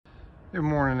Good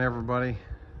morning, everybody.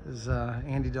 This is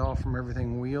Andy Dahl from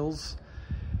Everything Wheels.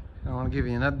 I want to give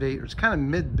you an update. It's kind of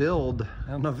mid-build.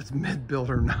 I don't know if it's mid-build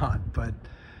or not, but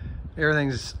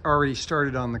everything's already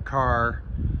started on the car.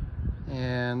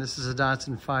 And this is a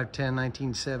Datsun 510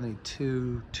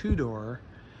 1972 two-door.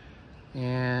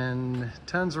 And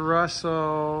tons of rust,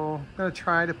 so I'm going to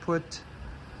try to put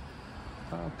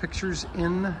pictures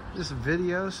in this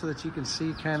video so that you can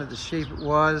see kind of the shape it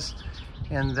was.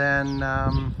 And then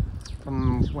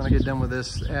when I get done with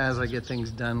this, as I get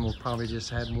things done, we'll probably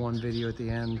just add one video at the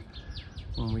end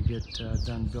when we get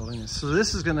done building this. So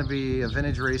this is going to be a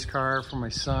vintage race car for my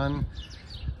son.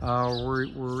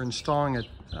 We're installing a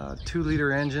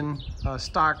 2-liter engine,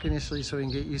 stock initially, so he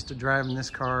can get used to driving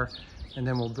this car, and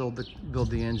then we'll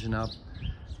build the engine up.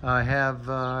 I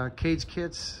have cage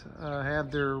kits,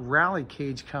 have their rally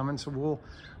cage coming, so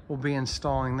we'll be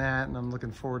installing that, and I'm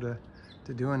looking forward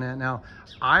to doing that. Now,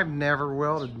 I've never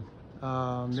welded,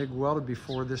 MIG welded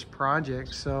before this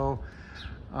project, so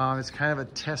it's kind of a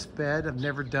test bed. I've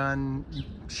never done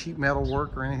sheet metal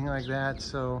work or anything like that,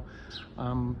 so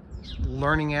I'm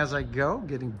learning as I go,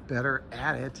 getting better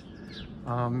at it.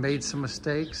 Made some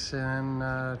mistakes and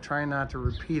trying not to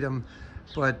repeat them,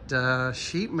 but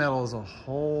sheet metal is a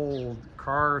whole,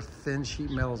 thin sheet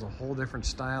metal is a whole different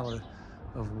style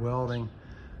of welding.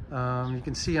 You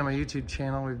can see on my YouTube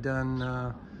channel, we've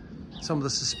done some of the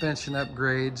suspension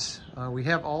upgrades. We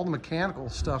have all the mechanical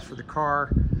stuff for the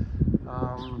car.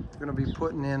 We're going to be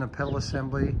putting in a pedal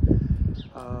assembly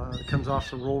that comes off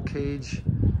the roll cage,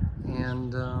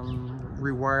 and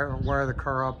wire the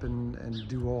car up and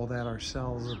do all that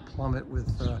ourselves, plumb it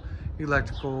with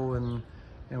electrical, and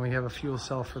we have a fuel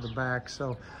cell for the back.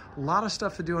 So a lot of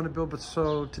stuff to do on the build, but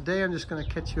so today I'm just going to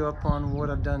catch you up on what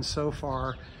I've done so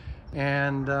far.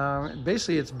 And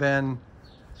basically it's been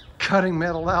cutting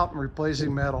metal out and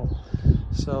replacing metal.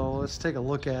 So let's take a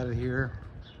look at it here.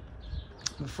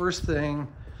 The first thing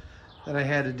that I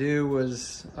had to do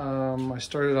was I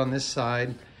started on this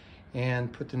side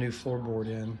and put the new floorboard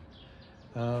in.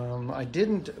 I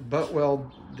didn't butt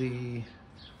weld the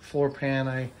floor pan.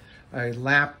 I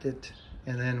lapped it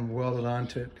and then welded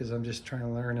onto it because I'm just trying to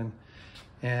learn,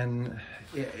 and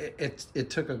it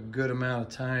took a good amount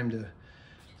of time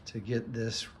to get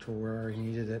this to where I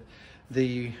needed it.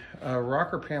 The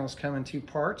rocker panels come in 2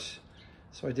 parts,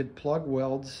 so I did plug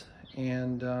welds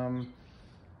and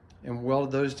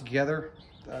welded those together.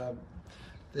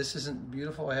 This isn't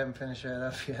beautiful. I haven't finished that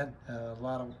up yet. A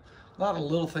lot of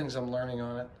little things I'm learning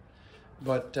on it.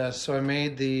 But so I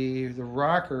made the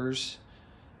rockers.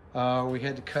 We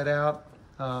had to cut out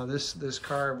this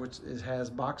car, which has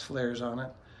box flares on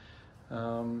it,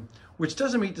 which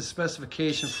doesn't meet the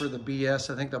specification for the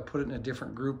BS. I think they'll put it in a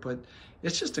different group, but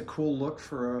it's just a cool look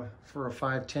for a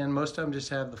 510. Most of them just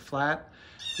have the flat.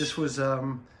 This was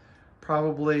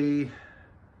probably,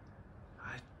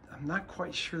 I'm not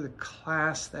quite sure the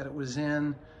class that it was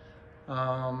in.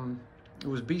 It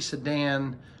was B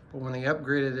sedan, but when they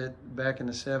upgraded it back in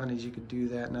the 70s, you could do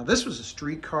that. Now this was a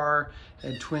street car,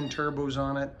 had twin turbos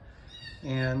on it,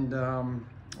 and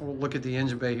we'll look at the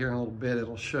engine bay here in a little bit.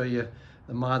 It'll show you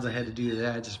the mods I had to do to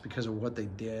that just because of what they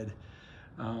did.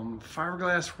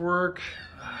 Fiberglass work,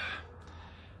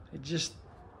 they just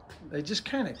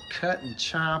kind of cut and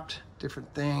chopped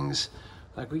different things.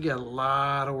 Like, we got a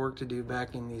lot of work to do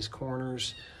back in these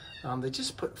corners. They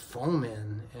just put foam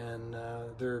in, and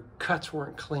their cuts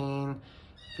weren't clean.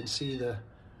 You can see the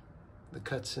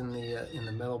cuts in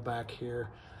the metal back here.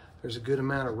 There's a good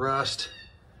amount of rust.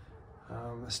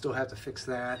 I still have to fix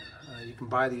that. You can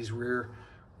buy these rear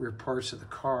parts of the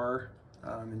car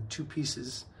in 2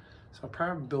 pieces. So I'll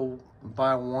probably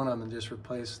buy one of them and just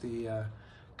replace the,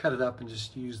 cut it up and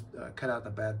just cut out the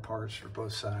bad parts for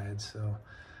both sides. So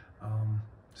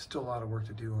still a lot of work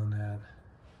to do on that.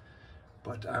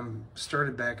 But I'm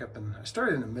started back up, and I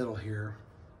started in the middle here.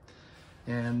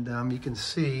 And you can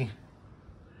see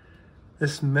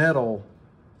this metal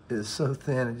is so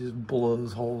thin, it just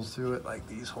blows holes through it, like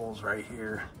these holes right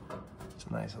here. It's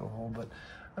a nice little hole, but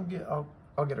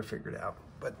I'll get it figured out.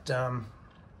 But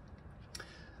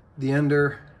the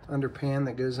under pan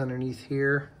that goes underneath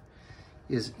here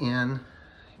is in,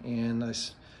 and I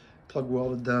plug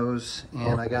welded those.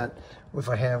 And I got,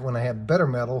 when I have better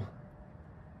metal,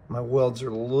 my welds are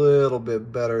a little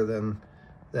bit better than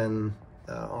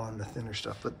on the thinner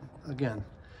stuff. But again,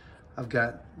 I've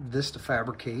got this to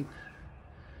fabricate,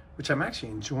 which I'm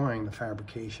actually enjoying the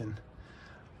fabrication.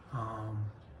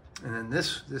 And then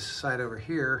this side over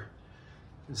here,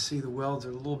 you can see the welds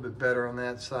are a little bit better on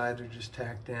that side. They're just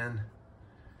tacked in.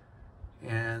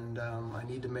 And I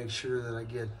need to make sure that I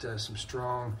get some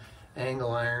strong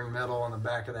angle iron metal on the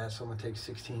back of that, so I'm gonna take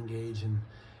 16 gauge and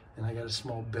I got a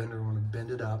small bender. I'm gonna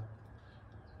bend it up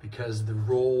because the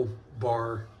roll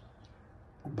bar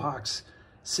box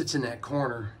sits in that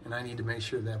corner, and I need to make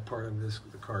sure that part of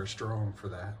the car is strong for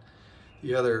that.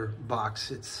 The other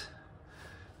box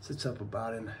sits up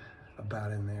about in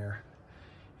there,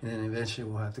 and then eventually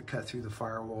we'll have to cut through the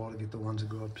firewall to get the ones that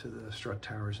go up to the strut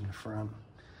towers in the front.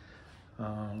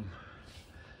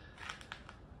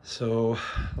 So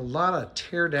a lot of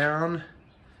tear down,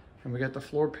 and we got the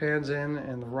floor pans in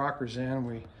and the rockers in.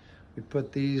 We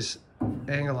put these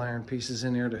angle iron pieces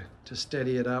in there to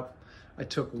steady it up. I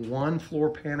took one floor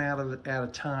pan out of it at a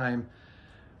time,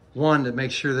 one to make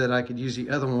sure that I could use the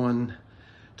other one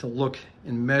to look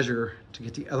and measure to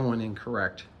get the other one in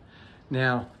correct.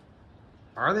 Now,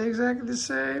 are they exactly the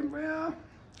same? Well,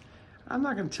 I'm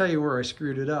not going to tell you where I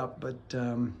screwed it up, but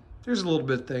there's a little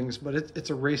bit of things, but it's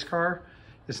a race car.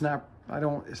 It's not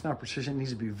precision. It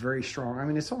needs to be very strong. I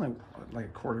mean, it's only like a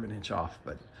quarter of an inch off,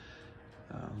 but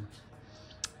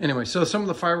anyway, so some of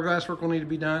the fiberglass work will need to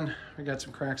be done. We got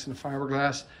some cracks in the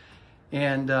fiberglass,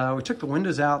 and we took the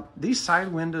windows out. These side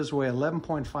windows weigh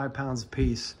 11.5 pounds a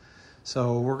piece,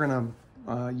 so we're gonna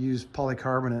use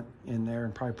polycarbonate in there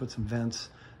and probably put some vents,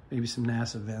 maybe some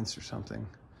NASA vents or something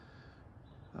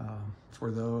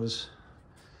for those.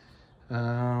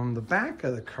 The back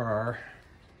of the car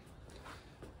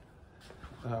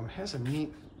has a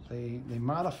neat, they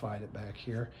modified it back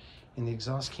here, and the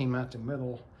exhaust came out the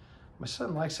middle. My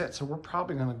son likes that, so we're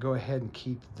probably going to go ahead and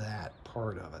keep that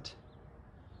part of it.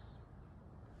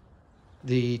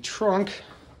 The trunk,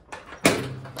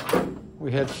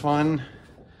 we had fun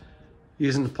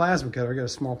using the plasma cutter. I got a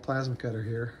small plasma cutter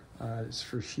here. It's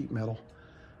for sheet metal.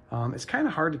 It's kind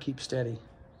of hard to keep steady,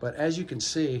 but as you can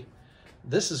see,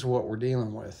 this is what we're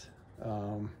dealing with.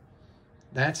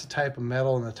 That's the type of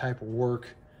metal and the type of work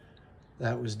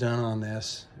that was done on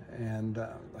this, and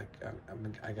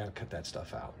I got to cut that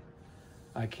stuff out.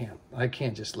 I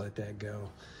can't just let that go.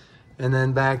 And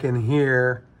then back in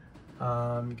here,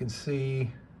 you can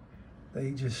see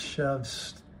they just shoved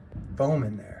foam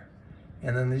in there,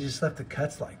 and then they just left the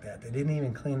cuts like that. They didn't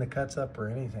even clean the cuts up or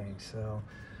anything. So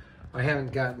I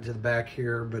haven't gotten to the back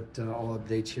here, but I'll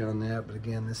update you on that. But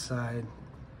again, this side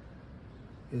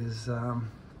is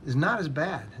not as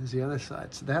bad as the other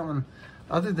side. So that one,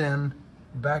 other than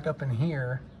back up in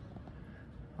here,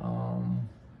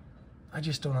 I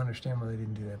just don't understand why they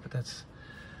didn't do that, but that's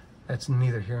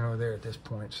neither here nor there at this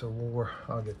point. So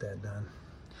I'll get that done.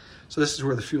 So this is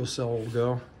where the fuel cell will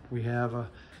go. We have I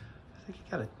think you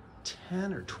got a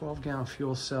 10 or 12 gallon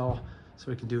fuel cell,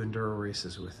 so we can do enduro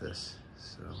races with this.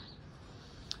 So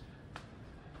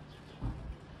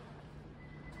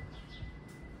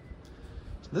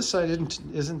this side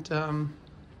isn't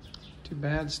too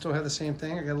bad. Still have the same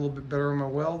thing. I got a little bit better on my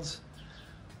welds.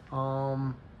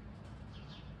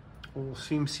 We'll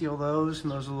seam seal those,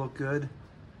 and those will look good.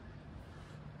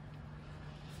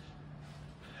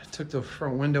 I took the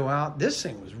front window out. This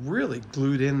thing was really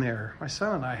glued in there. My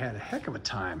son and I had a heck of a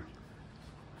time.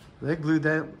 They glued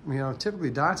that, you know,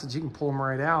 typically Datsuns, you can pull them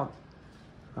right out.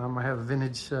 I have a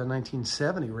vintage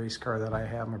 1970 race car that I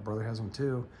have. My brother has one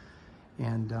too.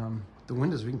 And the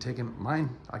windows, we can take in mine,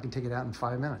 I can take it out in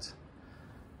 5 minutes.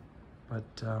 But,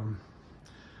 so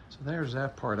there's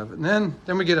that part of it. And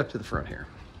then we get up to the front here.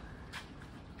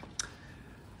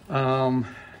 I'm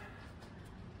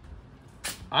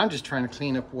just trying to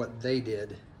clean up what they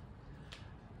did.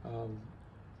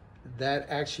 That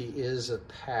actually is a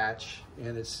patch,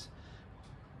 and it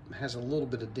has a little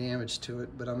bit of damage to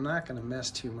it, but I'm not going to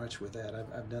mess too much with that.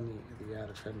 I've done the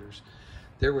outer fenders.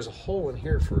 There was a hole in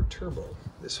here for a turbo,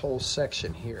 this whole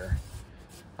section here.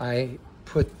 I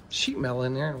put sheet metal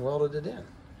in there and welded it in.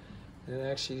 And it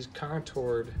actually is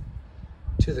contoured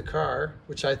to the car,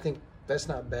 which I think that's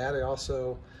not bad. I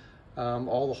also,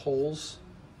 all the holes,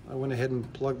 I went ahead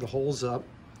and plugged the holes up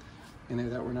in there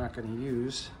that we're not going to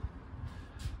use.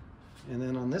 And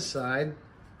then on this side,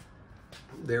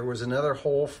 there was another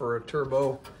hole for a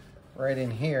turbo right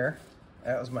in here.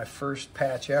 That was my first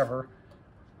patch ever.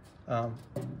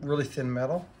 Really thin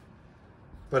metal,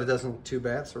 but it doesn't look too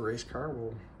bad. It's a race car.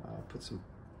 We'll put some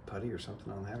putty or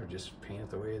something on that, or just paint it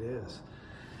the way it is.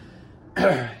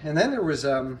 And then there was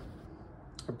a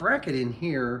bracket in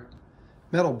here,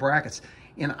 metal brackets,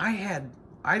 and I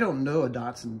don't know a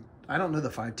Datsun, I don't know the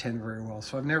 510 very well,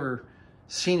 so I've never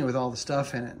seen it with all the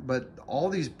stuff in it, but all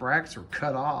these brackets were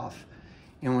cut off,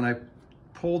 and when I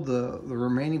pulled the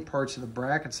remaining parts of the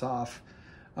brackets off,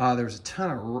 there was a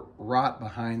ton of rot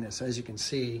behind this. As you can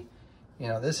see, you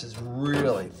know, this is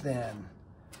really thin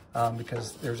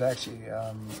because there's actually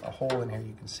a hole in here.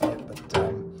 You can see it,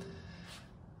 but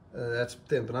That's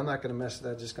thin, but I'm not going to mess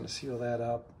with that. Just going to seal that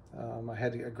up. I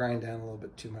had to grind down a little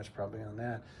bit too much probably on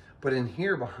that. But in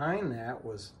here behind that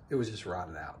it was just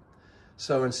rotted out.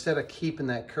 So instead of keeping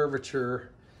that curvature,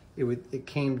 it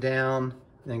came down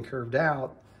and then curved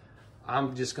out.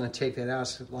 I'm just going to take that out.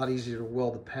 It's a lot easier to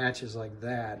weld the patches like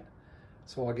that.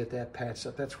 So I'll get that patched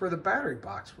up. That's where the battery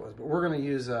box was. But we're going to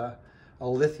use a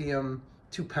lithium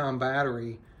 2-pound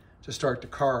battery to start the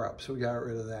car up. So we got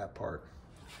rid of that part.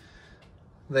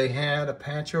 They had a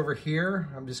patch over here.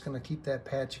 I'm just going to keep that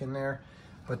patch in there.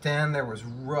 But then there was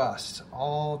rust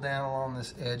all down along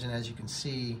this edge. And as you can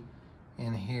see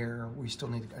in here, I still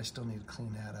need to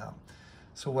clean that up.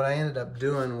 So what I ended up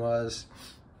doing was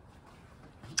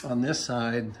on this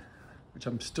side, which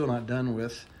I'm still not done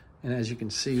with, and as you can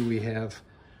see, we have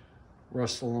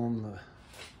rust along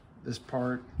this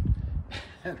part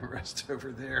and rust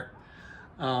over there.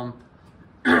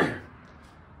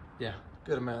 Yeah,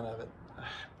 good amount of it.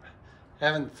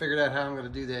 Haven't figured out how I'm going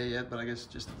to do that yet, but I guess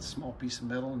just a small piece of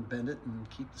metal and bend it and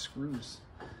keep the screws.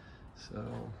 So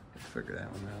we'll figure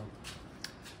that one out.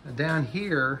 Now down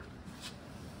here,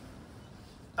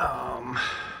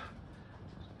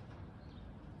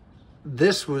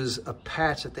 this was a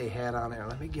patch that they had on there.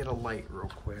 Let me get a light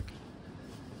real quick.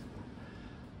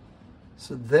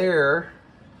 So there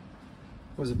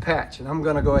was a patch, and I'm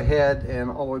going to go ahead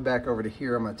and all the way back over to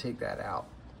here, I'm going to take that out.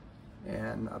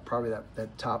 And probably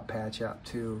that top patch out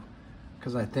too,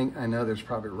 because I know there's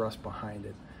probably rust behind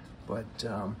it. But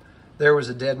there was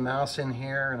a dead mouse in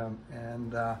here,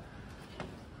 and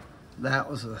that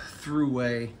was a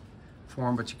throughway for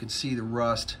him, but you can see the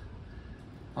rust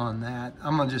on that.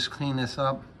 I'm gonna just clean this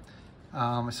up.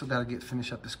 I still got to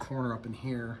finish up this corner up in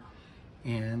here,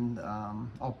 and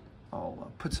I'll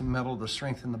put some metal to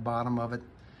strengthen the bottom of it,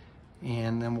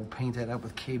 and then we'll paint that up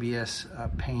with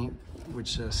KBS paint,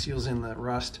 which seals in the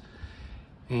rust,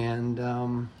 and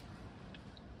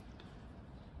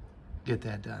get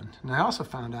that done. And I also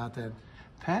found out that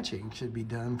patching should be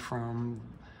done from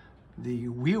the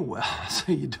wheel well,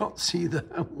 so you don't see the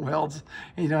welds,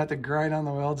 and you don't have to grind on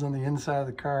the welds on the inside of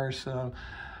the car. So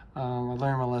I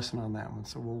learned my lesson on that one.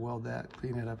 So we'll weld that,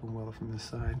 clean it up, and weld it from this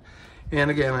side. And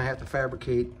again, I have to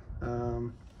fabricate. I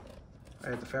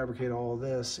have to fabricate all of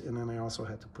this, and then I also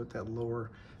have to put that lower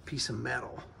piece of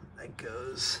metal that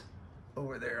goes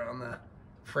over there on the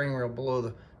frame rail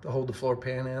below to hold the floor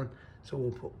pan in. So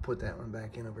we'll put that one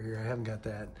back in over here. I haven't got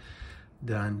that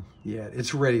done yet.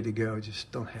 It's ready to go,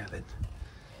 just don't have it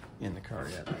in the car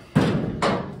yet.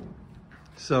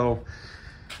 So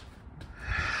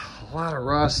a lot of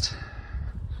rust,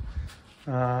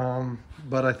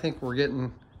 but I think we're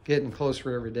getting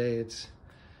closer every day. It's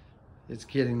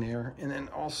getting there. And then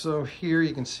also here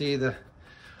you can see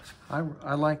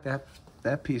I like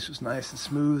that piece was nice and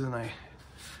smooth, and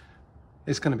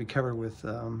it's going to be covered with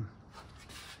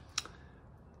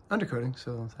undercoating,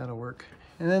 so that'll work.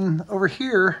 And then over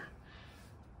here,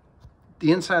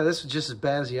 the inside of this was just as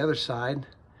bad as the other side,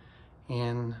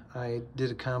 and I did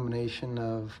a combination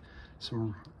of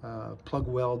some plug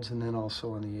welds and then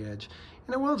also on the edge.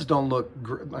 And the welds don't look,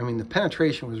 I mean, the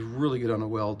penetration was really good on the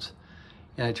welds,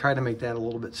 and I tried to make that a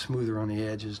little bit smoother on the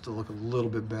edges to look a little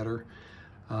bit better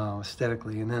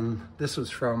aesthetically. And then this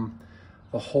was from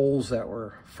the holes that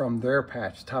were from their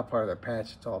patch, the top part of their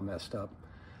patch. It's all messed up,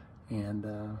 and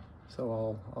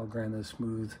so I'll grind those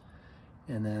smooth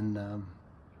and then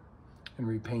and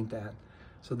repaint that.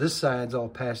 So this side's all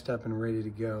patched up and ready to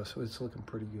go, so it's looking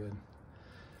pretty good.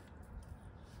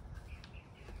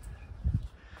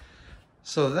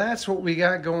 So that's what we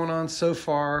got going on so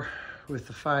far with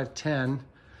the 510.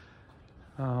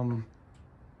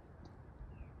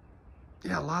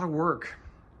 Yeah, a lot of work,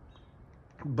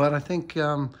 but I think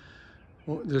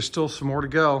there's still some more to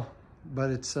go.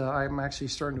 But it's I'm actually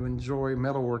starting to enjoy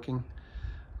metalworking.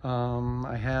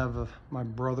 I have my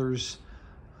brother's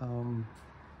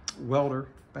welder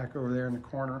back over there in the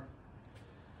corner,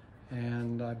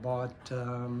 and I bought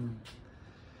the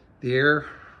air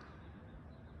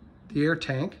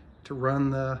tank to run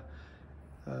the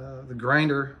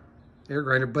air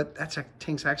grinder, but that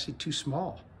tank's actually too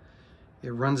small. It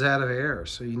runs out of air,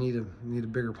 so you need a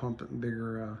bigger pump and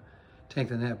bigger tank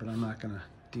than that. But I'm not going to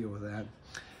deal with that.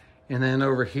 And then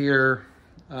over here,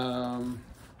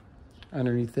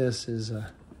 underneath this is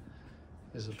a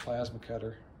plasma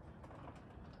cutter,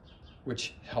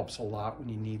 which helps a lot when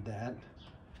you need that.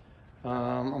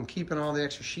 I'm keeping all the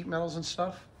extra sheet metals and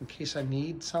stuff in case I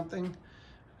need something.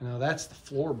 Now that's the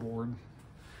floorboard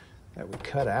that we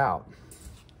cut out.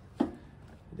 It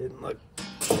didn't look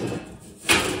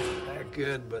that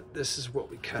good, but this is what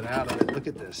we cut out of it. Look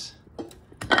at this.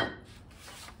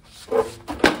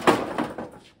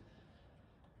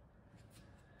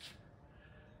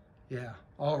 Yeah,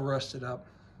 all rusted up.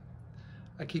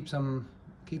 I keep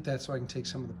that so I can take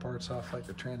some of the parts off, like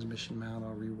the transmission mount.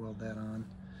 I'll re-weld that on.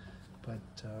 But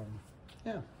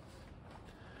yeah,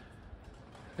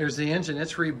 there's the engine.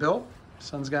 It's rebuilt.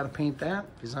 Son's got to paint that.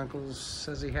 His uncle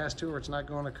says he has to, or it's not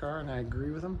going in the car, and I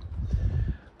agree with him.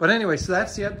 But anyway, so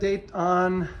that's the update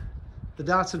on the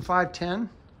Datsun 510.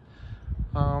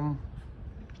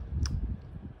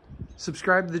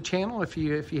 Subscribe to the channel if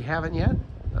you haven't yet.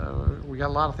 We got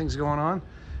a lot of things going on.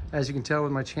 As you can tell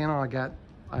with my channel,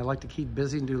 I like to keep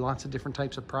busy and do lots of different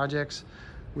types of projects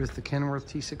with the Kenworth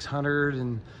T600,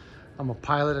 and I'm a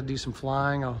pilot. I do some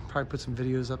flying. I'll probably put some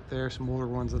videos up there, some older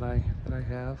ones that I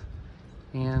have.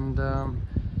 And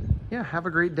yeah, have a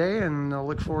great day, and I'll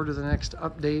look forward to the next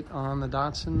update on the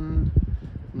Datsun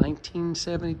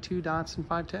 1972 Datsun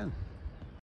 510.